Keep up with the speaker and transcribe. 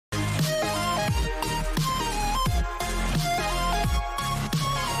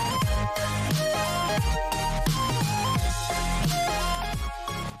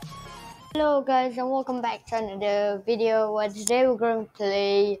Hello guys and welcome back to another video where today we're going to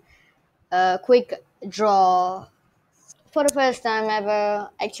play a quick draw. For the first time ever,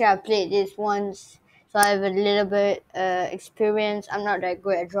 actually I played this once, so I have a little bit experience. I'm not that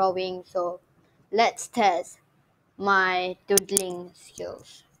good at drawing, so let's test my doodling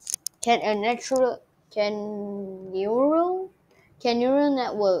skills. Can neural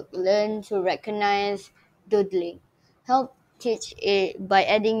network learn to recognize doodling? Help teach it by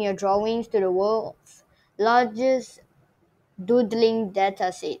adding your drawings to the world's largest doodling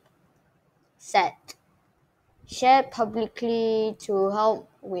set. Shared publicly to help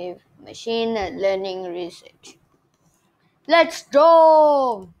with machine learning research. Let's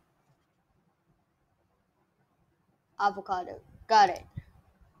draw! Avocado. Got it.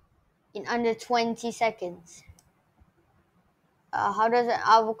 In under 20 seconds. How does an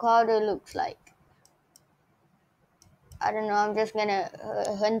avocado look like? I don't know. I'm just gonna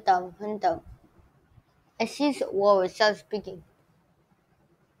hunt them. I see. Whoa, it starts speaking.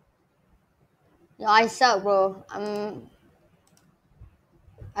 No, I suck, bro. I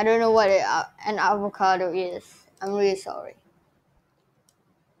don't know what an avocado is. I'm really sorry.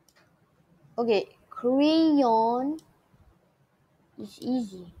 Okay, crayon is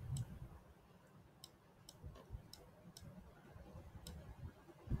easy.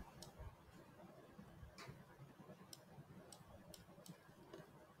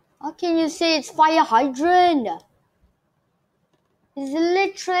 How can you say it's fire hydrant? It's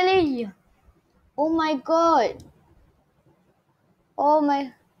literally. Oh my god. Oh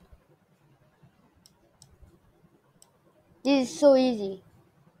my. This is so easy.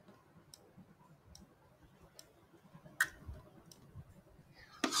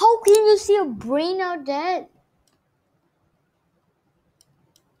 How can you see a brain out there?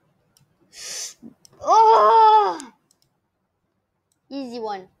 Oh! Easy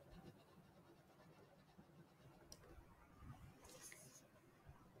one.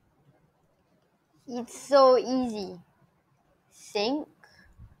 It's so easy. Sink.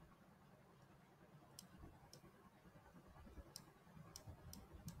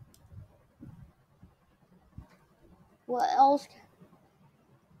 What else?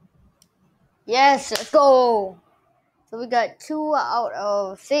 Yes, let's go. So we got 2 out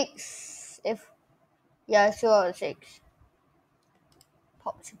of 6. 2 out of 6.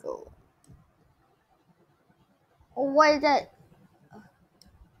 Popsicle. Oh, what is that?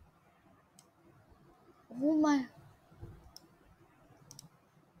 Oh my.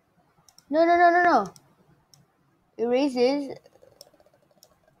 No. Erases.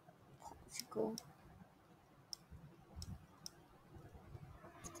 Popsicle.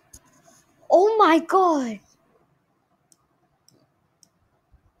 Oh my god.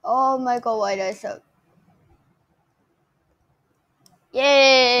 Oh my god, why did I suck?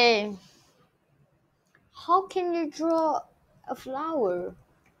 Yay! How can you draw a flower?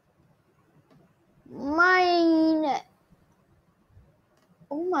 Mine.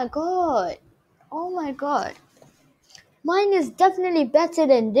 Oh my god. Oh my god. Mine is definitely better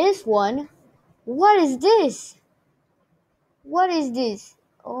than this one. What is this? What is this?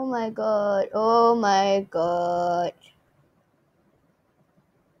 Oh my god. Oh my god.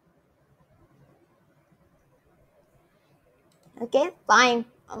 Okay, fine.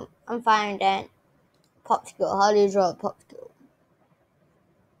 I'm fine then. Popsicle. How do you draw a popsicle?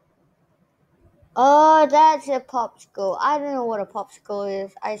 Oh, that's a popsicle. I don't know what a popsicle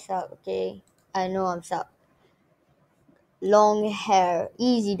is. I suck, okay? I know I'm suck. Long hair.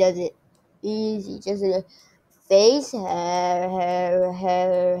 Easy does it. Easy. Just a face. Hair.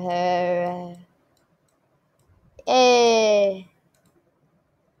 Eh.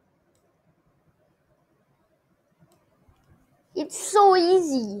 It's so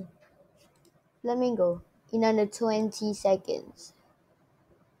easy. Flamingo. In under 20 seconds.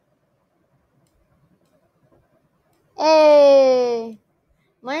 Hey,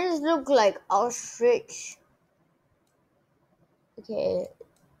 mine look like ostrich. Okay.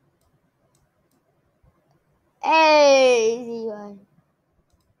 Hey, easy one.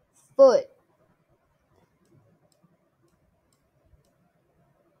 Foot.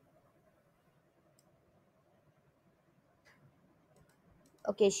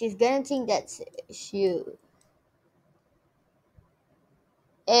 Okay, she's gonna think that's shoe.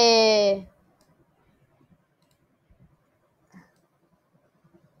 Hey.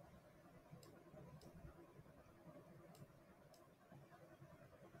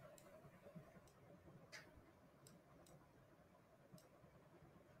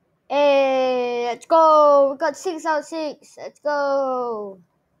 Hey, let's go. We got 6 out of 6. Let's go.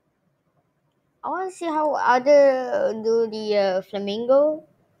 I want to see how other do the flamingo.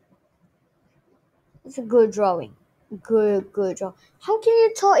 It's a good drawing. Good draw. How can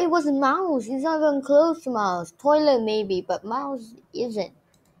you tell it was a mouse? It's not even close to mouse. Toilet maybe, but mouse isn't.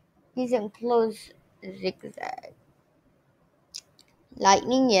 Isn't close. Zigzag.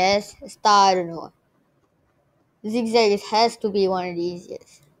 Lightning, yes. Star, I don't know. Zigzag has to be one of the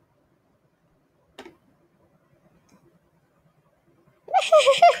easiest.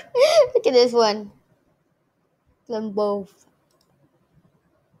 Look at this one. Them both.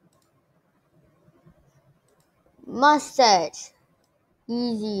 Mustache.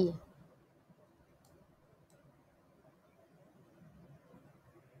 Easy.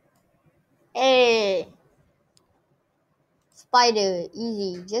 Hey. Spider.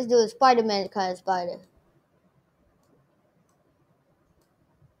 Easy. Just do a Spider-Man kind of spider.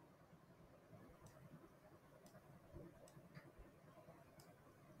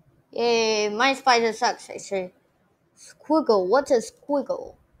 Yay. My spider sucks, actually. Squiggle. What's a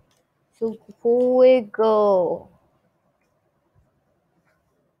squiggle? Squiggle.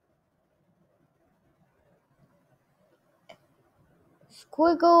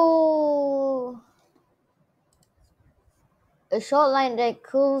 Squiggle. A short line that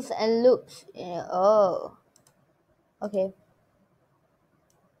curls and loops. Yeah, oh. Okay.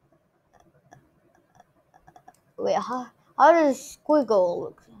 Wait, how does squiggle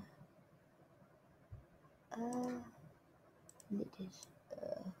look? Uh, it is,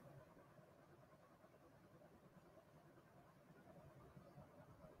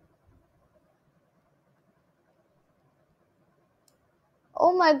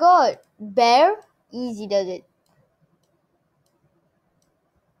 oh my god. Bear? Easy does it.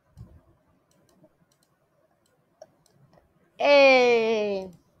 Hey.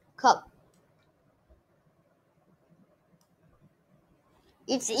 Cup.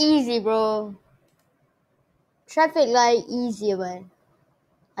 It's easy, bro. Traffic light easier, man.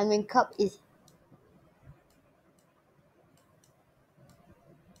 I mean, cup is.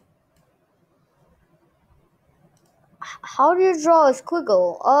 How do you draw a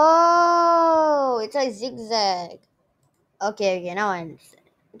squiggle? Oh, it's like zigzag. Okay, now I understand.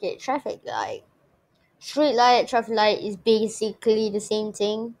 Okay, traffic light. Street light, traffic light is basically the same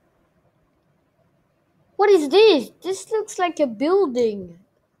thing. What is this? This looks like a building.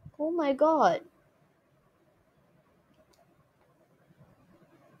 Oh my god.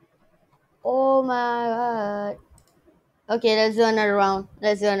 Oh my god. Okay, let's do another round.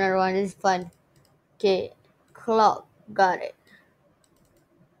 Let's do another one. This is fun. Okay, clock. Got it.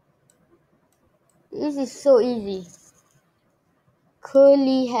 This is so easy.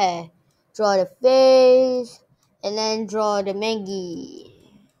 Curly hair. Draw the face. And then draw the Maggie.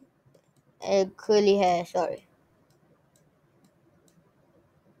 Curly hair, sorry.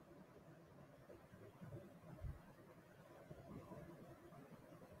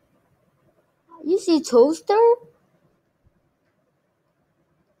 You see toaster?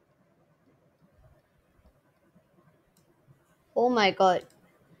 Oh my god.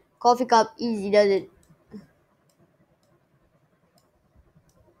 Coffee cup easy, does it?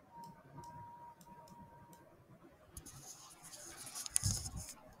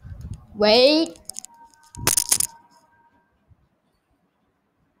 Wait.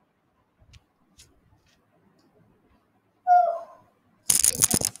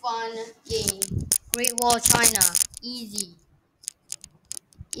 It's a fun game. Great Wall China. Easy.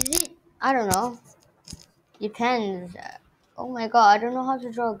 Is it? I don't know. Depends. Oh my god, I don't know how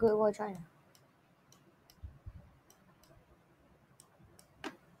to draw a Great Wall China.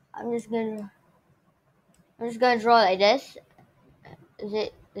 I'm just gonna draw like this. Is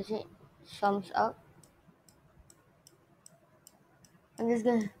it sums up? I'm just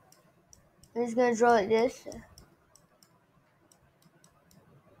gonna draw like this.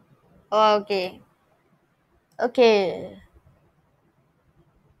 Oh, okay. Okay.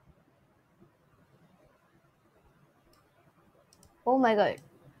 Oh my god.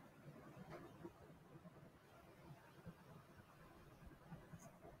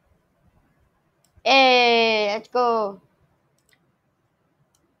 Hey, let's go.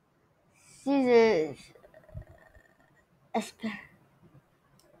 Scissors.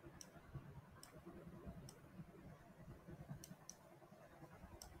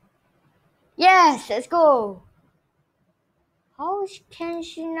 Yes, let's go. How can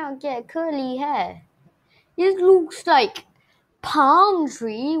she not get curly hair? It looks like palm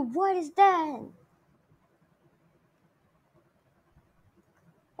tree. What is that?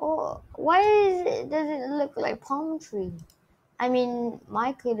 Oh, why does it look like palm tree? I mean,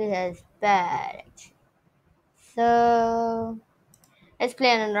 my curly hair is bad. So let's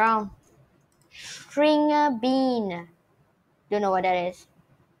play another round. String bean. Don't know what that is.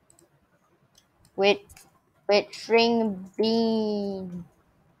 Wait, wait, string bean.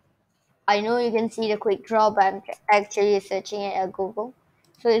 I know you can see the quick draw, but I'm actually searching it at Google.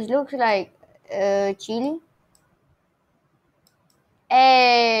 So it looks like chili.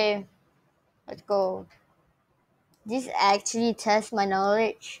 Hey, let's go. This actually tests my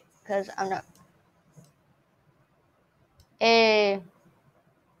knowledge because I'm not. Hey,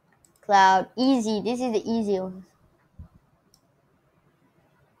 cloud, easy. This is the easy one.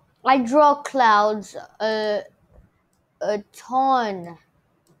 I draw clouds a ton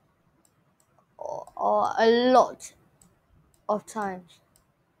or a lot of times.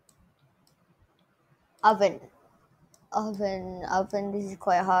 Oven, oven. This is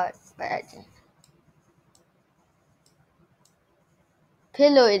quite hard, but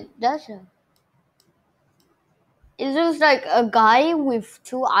pillow. It doesn't. It looks like a guy with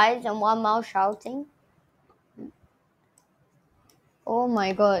two eyes and one mouth shouting. Oh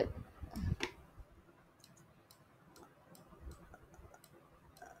my god.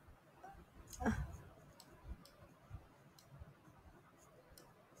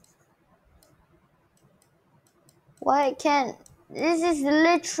 Why can't. This is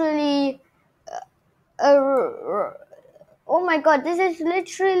literally a. Oh my god, this is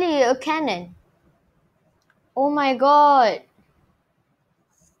literally a cannon. Oh my god.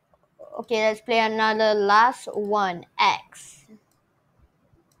 Okay, let's play another last one. X.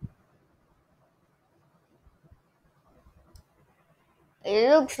 It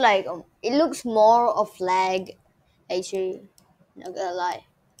looks more of flag. Actually, not gonna lie.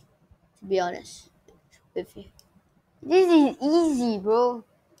 To be honest with you, this is easy, bro.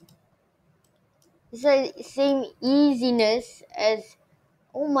 It's the same easiness as.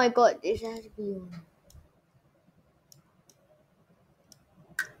 Oh my god, this has to be.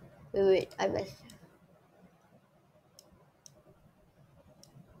 Wait, I messed.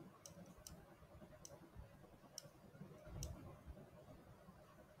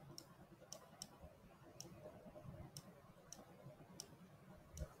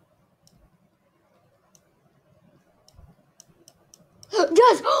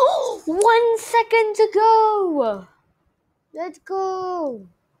 Just 1 second to go. Let's go.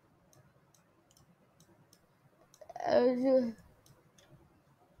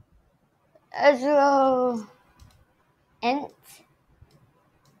 Let's go. And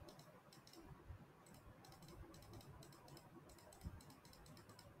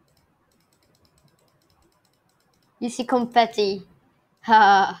you see confetti.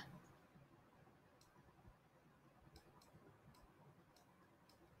 Ha.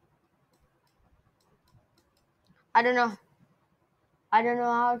 I don't know. I don't know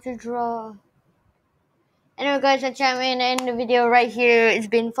how to draw. Anyway, guys, I'm gonna end the video right here. It's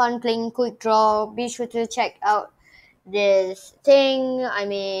been fun playing quick draw. Be sure to check out this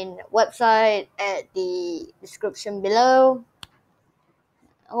website at the description below.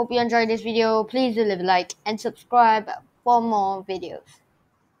 I hope you enjoyed this video. Please do leave a like and subscribe for more videos.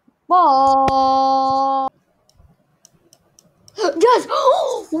 Bye. Just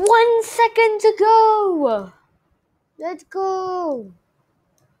 1 second to go. Let's go.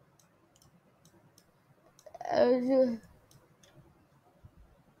 Let's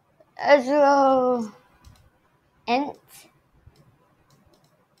go. And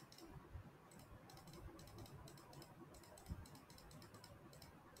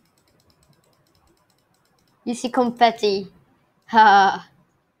you see confetti. Ha.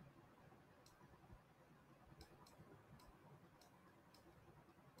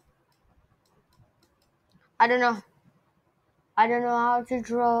 I don't know. I don't know how to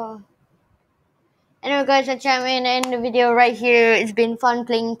draw. Anyway, guys, I'm gonna end the video right here. It's been fun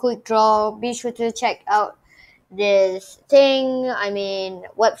playing quick draw. Be sure to check out this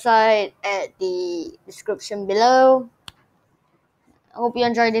website at the description below. I hope you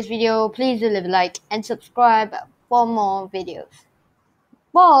enjoyed this video. Please do leave a like and subscribe for more videos.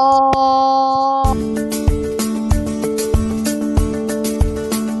 Bye.